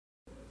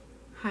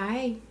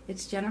Hi,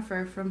 it's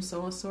Jennifer from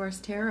Soul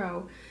Source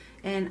Tarot,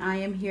 and I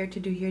am here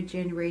to do your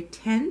January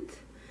 10th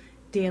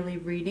daily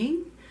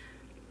reading.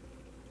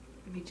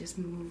 Let me just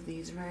move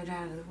these right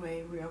out of the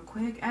way real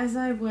quick. As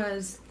I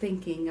was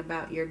thinking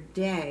about your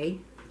day,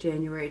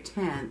 January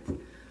 10th,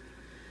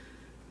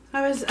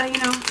 I was,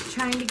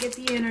 trying to get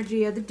the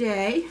energy of the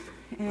day,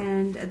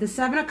 and the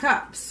Seven of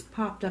Cups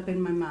popped up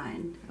in my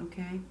mind,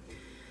 okay?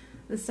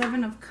 The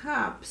Seven of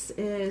Cups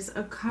is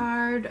a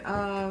card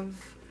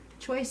of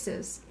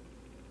choices.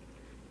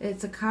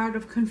 It's a card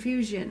of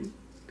confusion.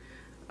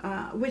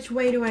 Which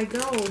way do I go?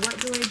 What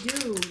do I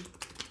do?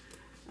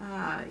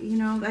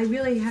 I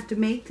really have to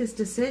make this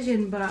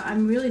decision, but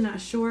I'm really not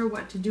sure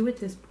what to do at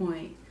this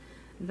point.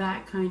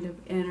 That kind of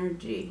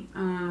energy.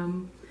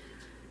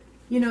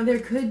 There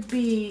could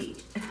be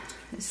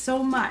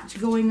so much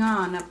going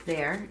on up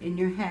there in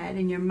your head,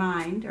 in your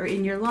mind, or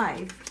in your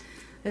life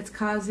that's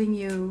causing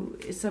you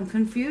some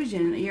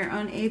confusion. You're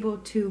unable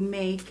to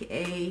make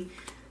a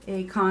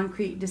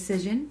concrete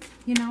decision,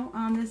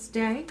 on this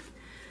day.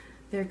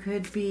 There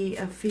could be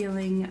a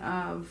feeling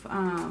of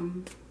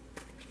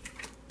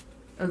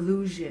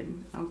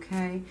illusion,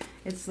 okay?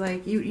 It's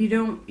like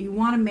you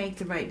want to make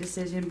the right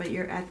decision, but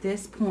you're at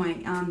this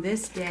point on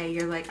this day,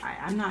 you're like,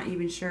 I'm not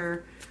even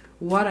sure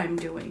what I'm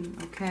doing,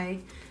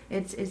 okay?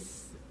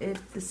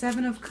 The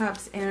Seven of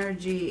Cups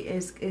energy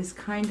is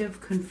kind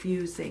of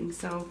confusing,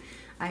 so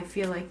I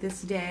feel like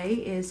this day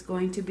is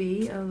going to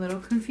be a little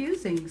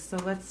confusing. So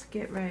let's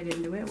get right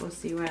into it. We'll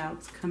see what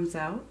else comes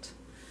out.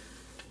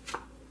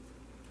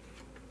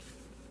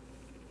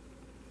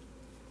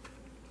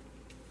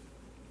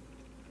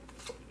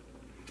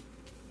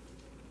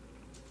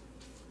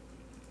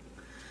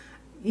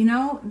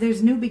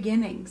 There's new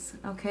beginnings,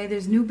 okay?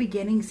 There's new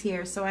beginnings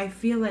here. So I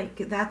feel like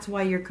that's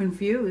why you're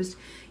confused.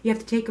 You have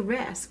to take a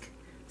risk.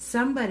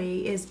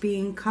 Somebody is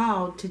being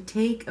called to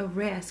take a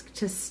risk,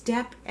 to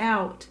step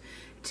out,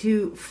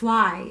 to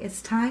fly.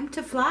 It's time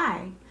to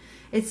fly.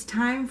 It's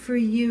time for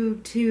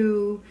you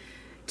to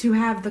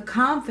have the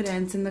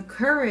confidence and the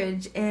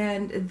courage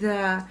and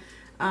the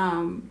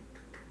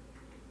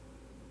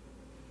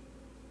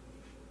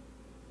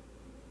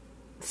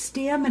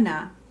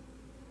stamina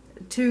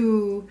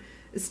to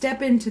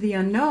step into the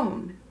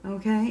unknown,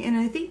 okay? And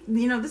I think,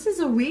 this is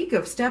a week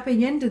of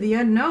stepping into the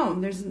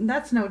unknown.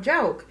 That's no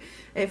joke.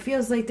 It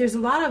feels like there's a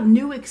lot of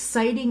new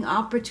exciting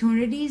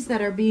opportunities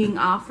that are being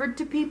offered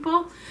to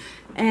people,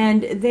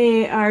 and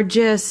they are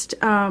just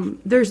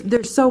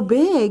they're so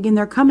big and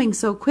they're coming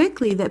so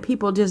quickly that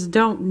people just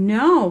don't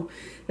know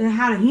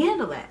how to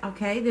handle it,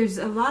 okay? There's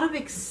a lot of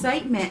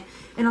excitement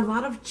and a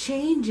lot of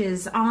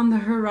changes on the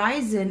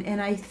horizon,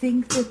 and I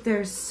think that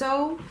they're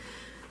so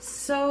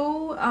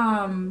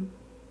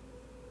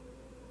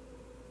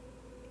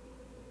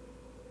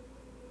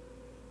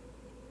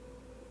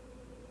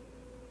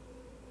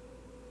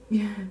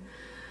yeah,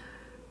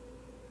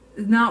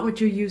 not what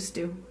you're used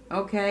to,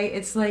 okay?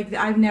 It's like,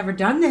 I've never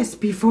done this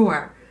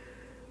before.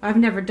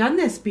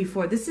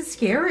 This is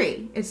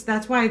scary.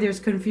 That's why there's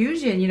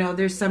confusion.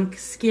 There's some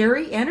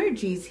scary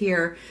energies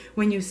here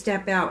when you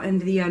step out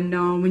into the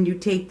unknown, when you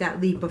take that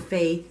leap of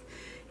faith.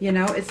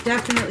 It's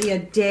definitely a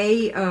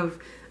day of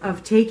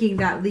taking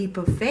that leap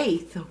of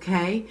faith,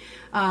 okay?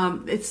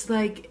 It's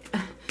like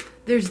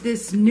there's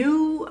this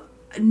new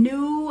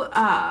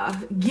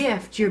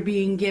gift you're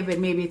being given.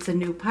 Maybe it's a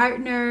new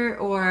partner,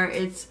 or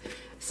it's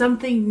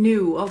something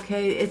new,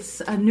 okay? It's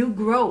a new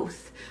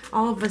growth.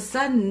 All of a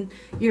sudden,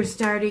 you're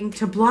starting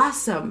to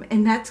blossom,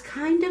 and that's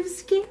kind of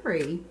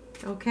scary,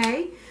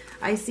 okay?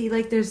 I see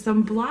like there's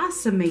some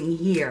blossoming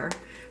here.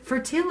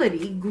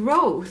 Fertility,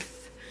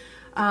 growth.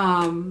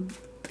 And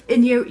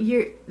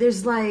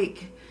there's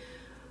like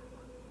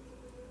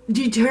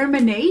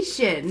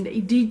determination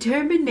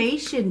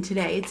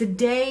today. It's a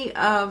day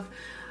of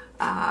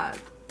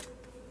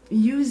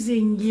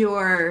using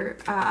your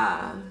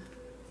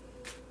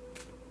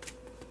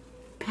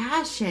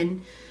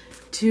passion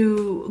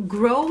to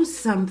grow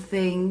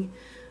something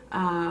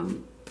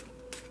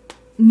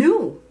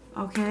new,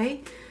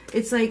 okay?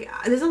 It's like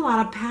there's a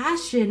lot of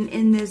passion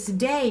in this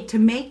day to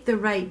make the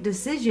right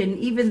decision,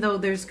 even though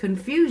there's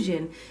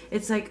confusion.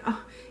 It's like,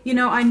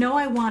 I know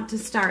I want to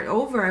start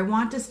over. I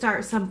want to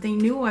start something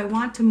new. I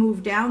want to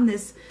move down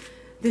this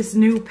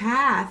new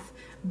path,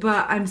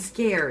 but I'm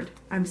scared.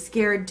 I'm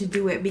scared to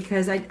do it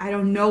because I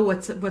don't know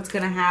what's going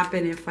to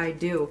happen if I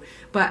do.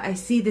 But I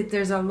see that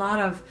there's a lot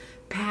of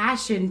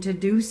passion to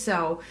do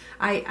so.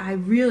 I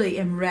really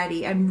am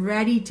ready. I'm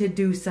ready to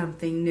do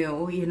something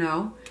new,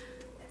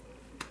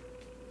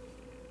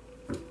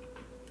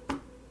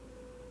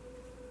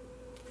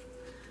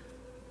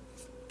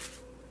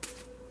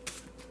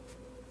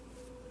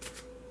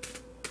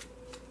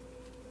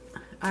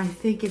 I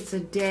think it's a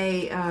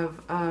day of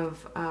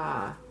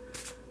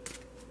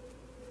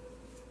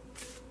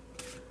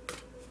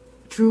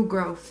true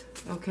growth,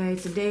 okay?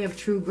 It's a day of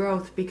true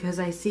growth because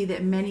I see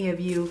that many of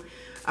you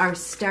are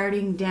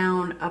starting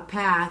down a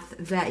path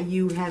that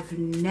you have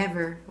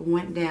never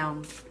went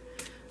down,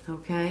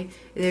 okay?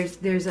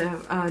 There's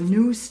a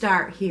new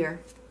start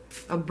here.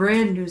 a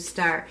brand new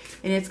start.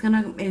 And it's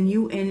gonna, and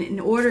in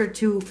order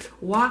to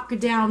walk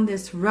down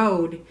this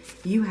road,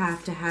 you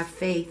have to have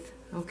faith.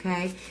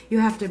 Okay, you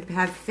have to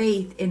have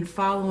faith in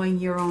following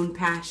your own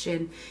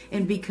passion,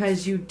 and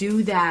because you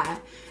do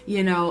that,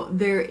 you know,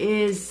 there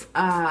is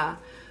a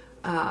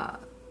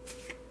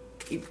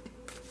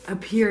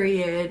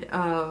period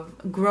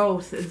of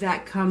growth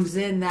that comes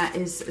in that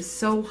is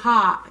so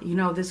hot. You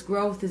know, this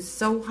growth is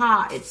so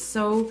hot, it's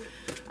so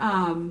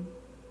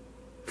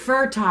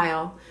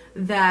fertile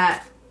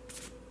that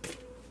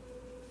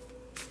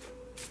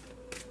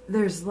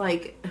there's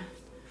like,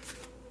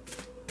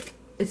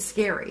 it's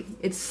scary.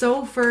 It's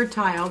so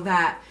fertile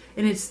that,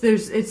 and it's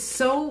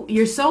so,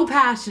 you're so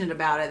passionate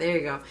about it. There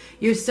you go.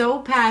 You're so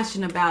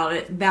passionate about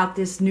it, about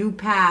this new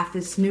path,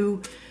 this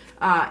new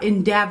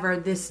endeavor,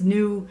 this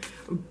new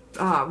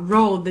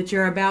road that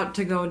you're about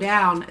to go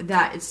down,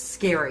 that it's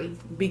scary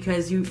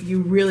because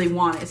you really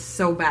want it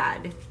so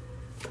bad.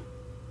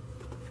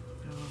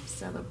 Oh,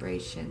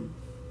 celebration.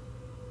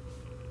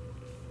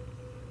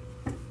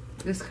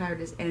 This card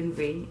is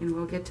envy, and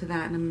we'll get to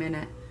that in a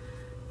minute.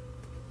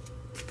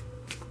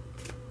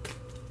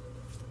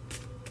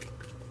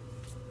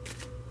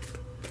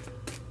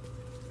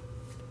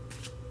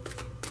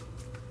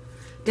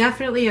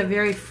 Definitely a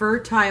very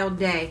fertile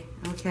day,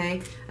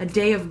 okay? A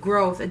day of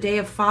growth, a day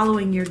of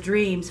following your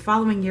dreams,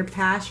 following your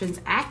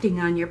passions, acting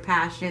on your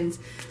passions,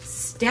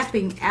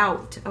 stepping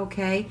out,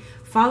 okay?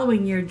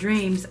 Following your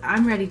dreams.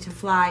 I'm ready to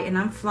fly, and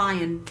I'm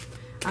flying.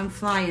 I'm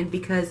flying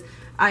because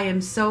I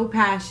am so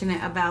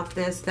passionate about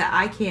this that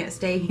I can't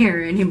stay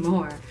here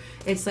anymore.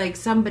 It's like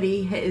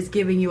somebody is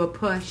giving you a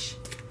push.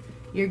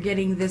 You're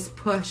getting this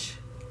push.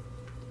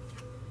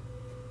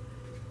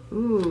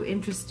 Ooh,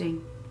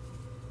 interesting.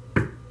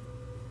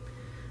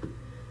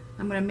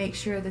 I'm going to make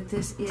sure that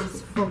this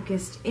is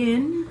focused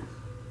in.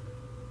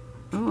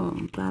 Oh,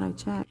 I'm glad I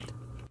checked.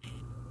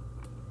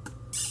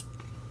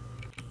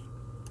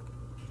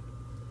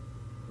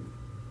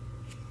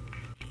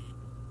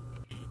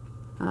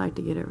 I like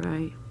to get it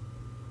right.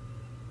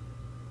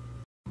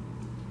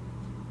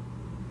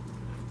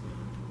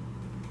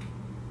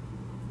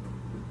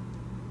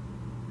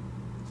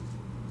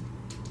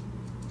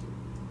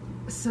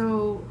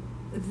 So,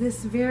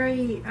 this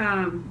very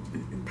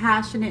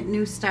passionate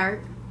new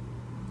start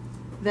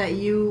that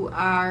you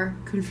are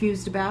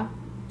confused about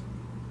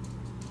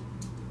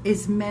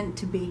is meant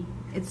to be.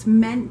 It's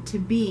meant to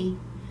be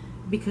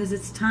because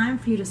it's time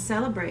for you to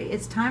celebrate.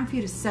 It's time for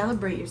you to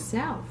celebrate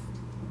yourself.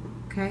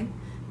 Okay?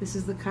 This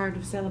is the card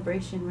of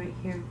celebration right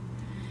here.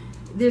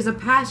 There's a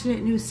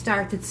passionate new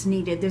start that's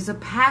needed. There's a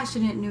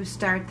passionate new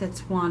start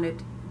that's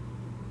wanted.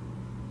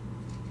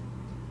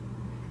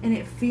 And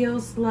it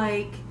feels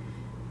like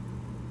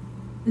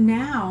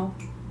now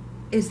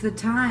is the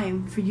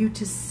time for you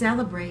to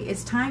celebrate.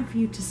 It's time for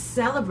you to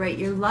celebrate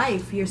your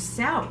life,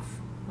 yourself,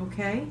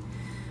 okay?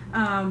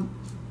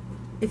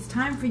 It's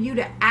time for you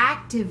to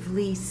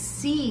actively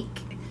seek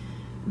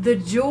the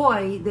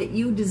joy that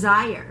you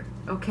desire,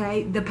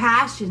 okay? The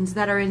passions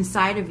that are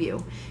inside of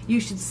you. You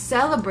should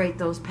celebrate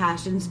those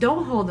passions.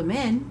 Don't hold them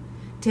in.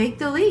 Take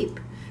the leap.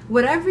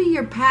 Whatever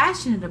you're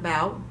passionate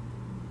about,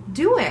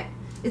 do it.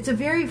 It's a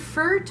very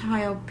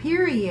fertile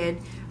period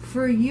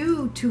for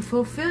you to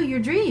fulfill your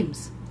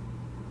dreams.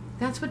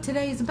 That's what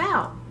today is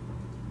about.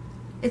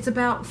 It's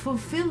about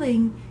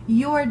fulfilling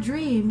your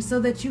dreams so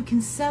that you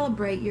can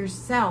celebrate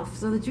yourself,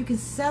 so that you can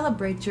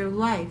celebrate your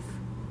life.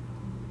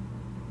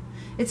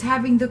 It's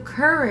having the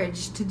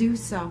courage to do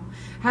so,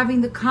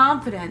 having the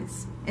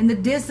confidence and the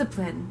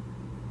discipline.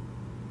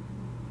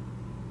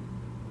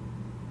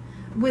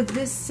 With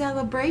this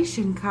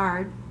celebration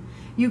card,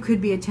 you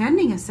could be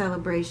attending a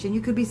celebration.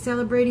 You could be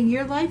celebrating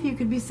your life. You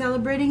could be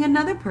celebrating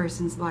another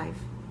person's life.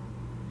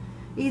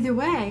 Either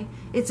way,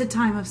 it's a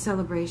time of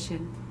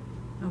celebration,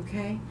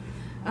 okay?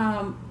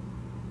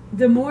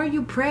 The more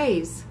you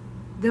praise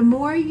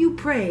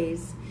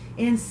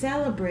and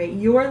celebrate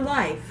your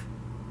life,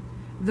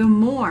 the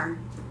more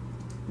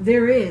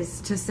there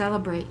is to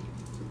celebrate,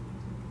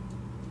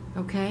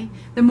 okay?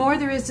 The more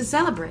there is to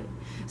celebrate.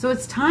 So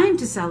it's time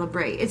to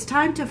celebrate. It's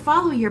time to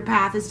follow your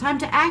path. It's time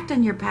to act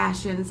on your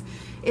passions.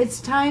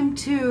 It's time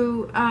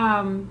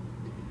to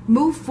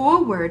move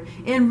forward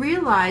and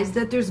realize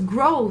that there's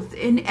growth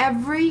in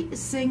every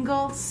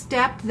single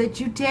step that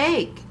you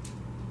take.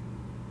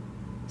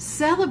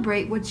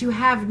 Celebrate what you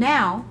have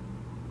now.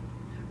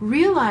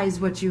 Realize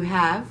what you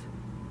have.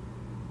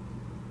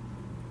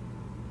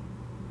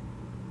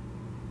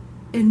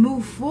 And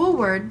move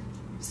forward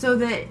so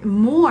that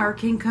more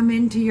can come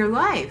into your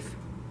life.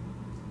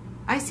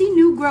 I see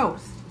new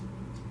growth.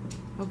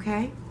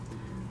 Okay?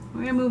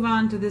 We're going to move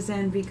on to this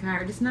envy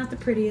card. It's not the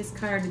prettiest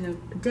card in the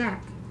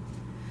deck.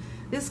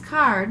 This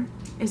card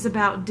is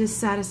about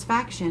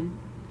dissatisfaction.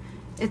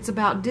 It's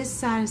about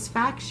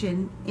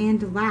dissatisfaction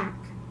and lack.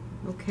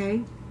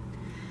 Okay?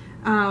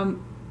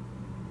 I'm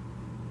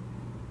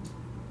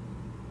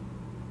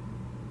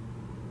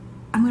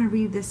going to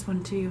read this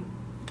one to you.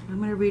 I'm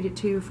going to read it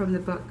to you from the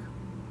book.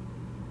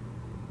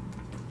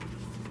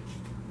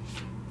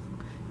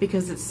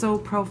 because it's so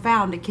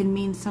profound. It can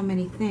mean so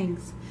many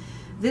things.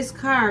 This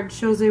card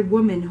shows a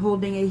woman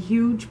holding a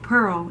huge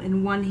pearl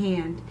in one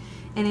hand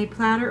and a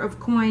platter of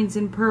coins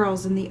and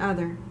pearls in the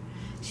other.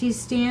 She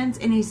stands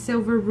in a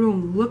silver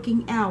room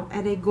looking out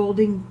at a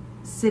golden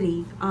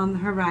city on the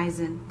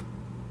horizon.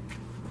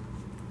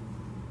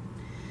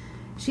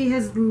 She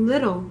has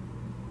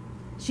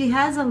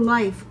a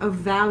life of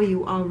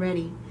value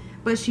already,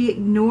 but she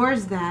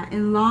ignores that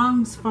and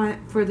longs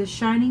for the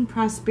shining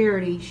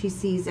prosperity she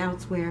sees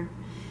elsewhere.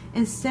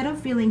 Instead of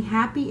feeling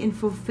happy and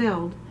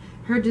fulfilled,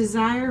 her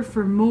desire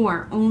for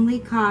more only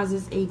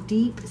causes a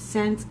deep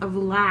sense of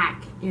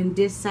lack and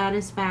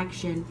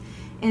dissatisfaction,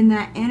 and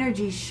that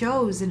energy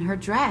shows in her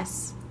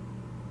dress.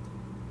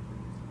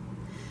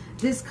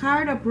 This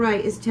card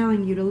upright is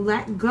telling you to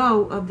let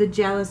go of the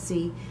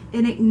jealousy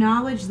and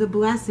acknowledge the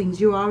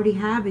blessings you already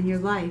have in your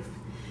life.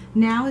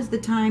 Now is the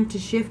time to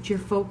shift your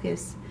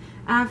focus.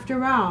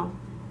 After all,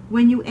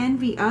 when you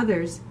envy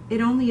others,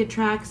 it only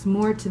attracts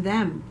more to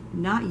them,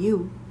 not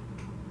you.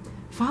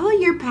 Follow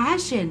your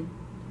passion.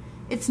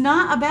 It's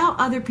not about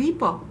other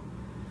people.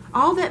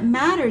 All that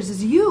matters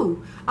is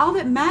you. All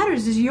that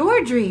matters is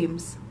your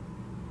dreams.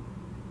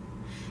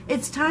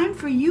 It's time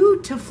for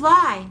you to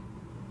fly.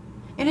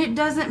 And it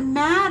doesn't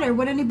matter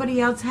what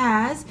anybody else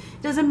has.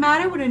 It doesn't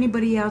matter what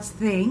anybody else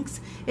thinks.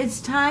 It's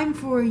time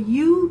for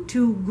you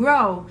to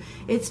grow.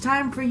 It's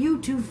time for you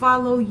to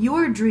follow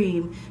your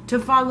dream, to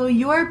follow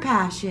your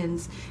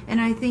passions. And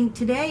I think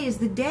today is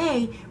the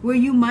day where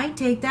you might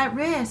take that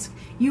risk.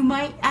 You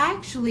might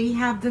actually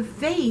have the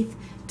faith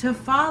to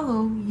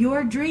follow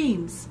your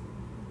dreams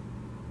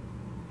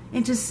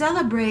and to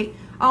celebrate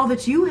all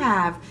that you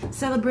have.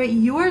 Celebrate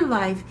your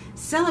life.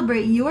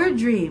 Celebrate your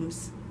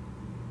dreams.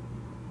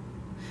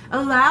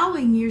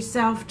 Allowing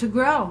yourself to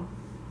grow.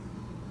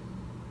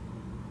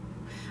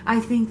 I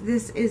think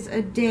this is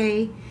a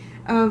day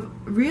of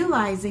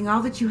realizing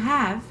all that you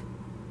have,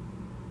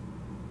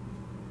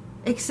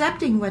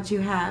 accepting what you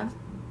have,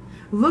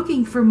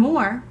 looking for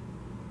more,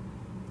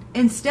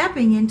 and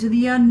stepping into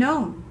the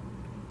unknown,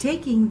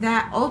 taking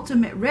that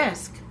ultimate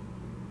risk.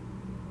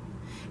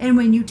 And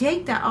when you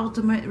take that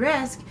ultimate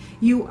risk,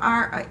 you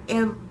are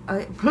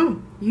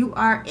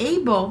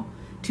able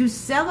to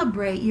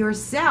celebrate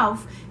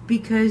yourself,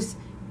 because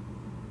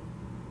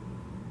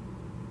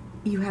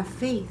you have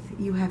faith,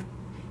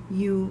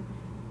 you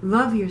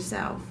love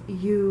yourself,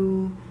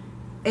 you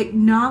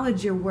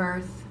acknowledge your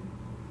worth.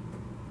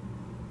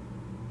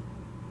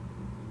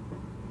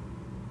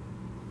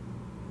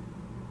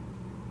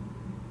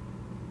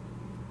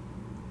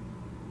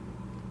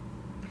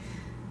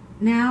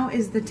 Now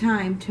is the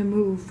time to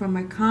move from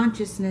a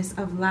consciousness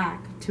of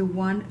lack to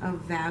one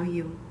of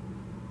value.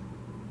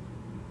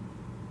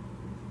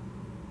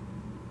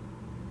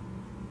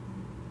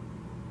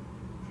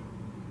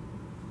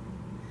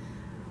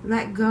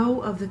 Let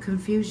go of the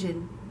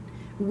confusion.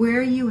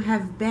 Where you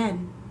have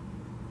been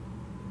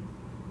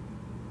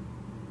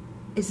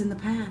is in the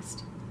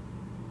past.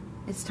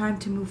 It's time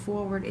to move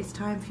forward. It's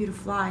time for you to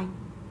fly.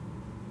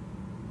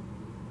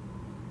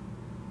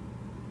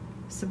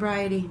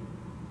 Sobriety.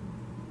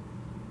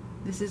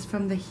 This is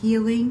from the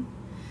Healing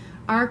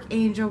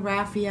Archangel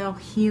Raphael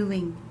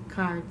Healing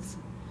cards.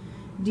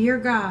 Dear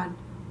God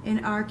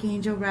and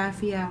Archangel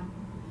Raphael,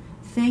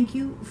 thank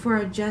you for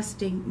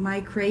adjusting my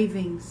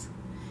cravings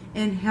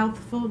in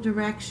healthful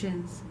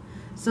directions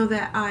so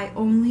that I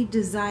only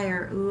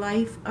desire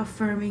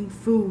life-affirming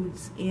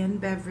foods and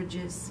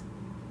beverages.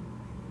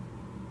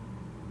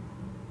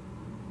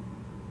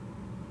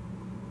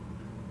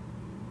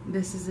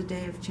 This is a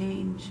day of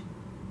change.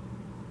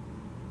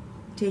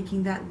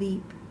 Taking that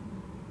leap.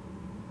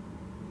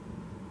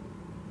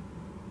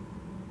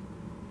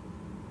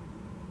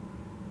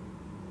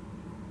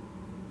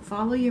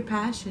 Follow your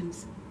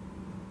passions.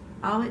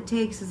 All it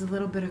takes is a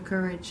little bit of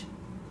courage.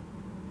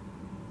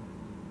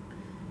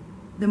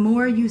 The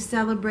more you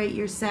celebrate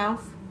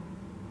yourself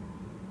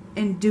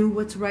and do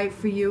what's right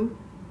for you,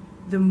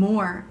 the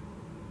more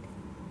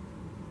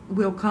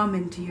will come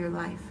into your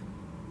life.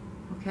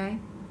 Okay?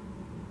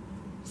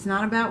 It's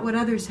not about what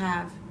others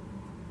have.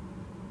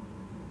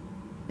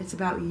 It's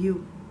about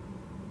you.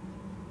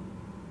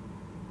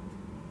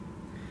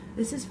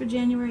 This is for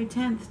January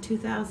 10th,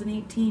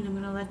 2018. I'm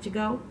going to let you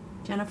go.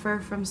 Jennifer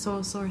from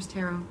Soul Source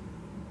Tarot.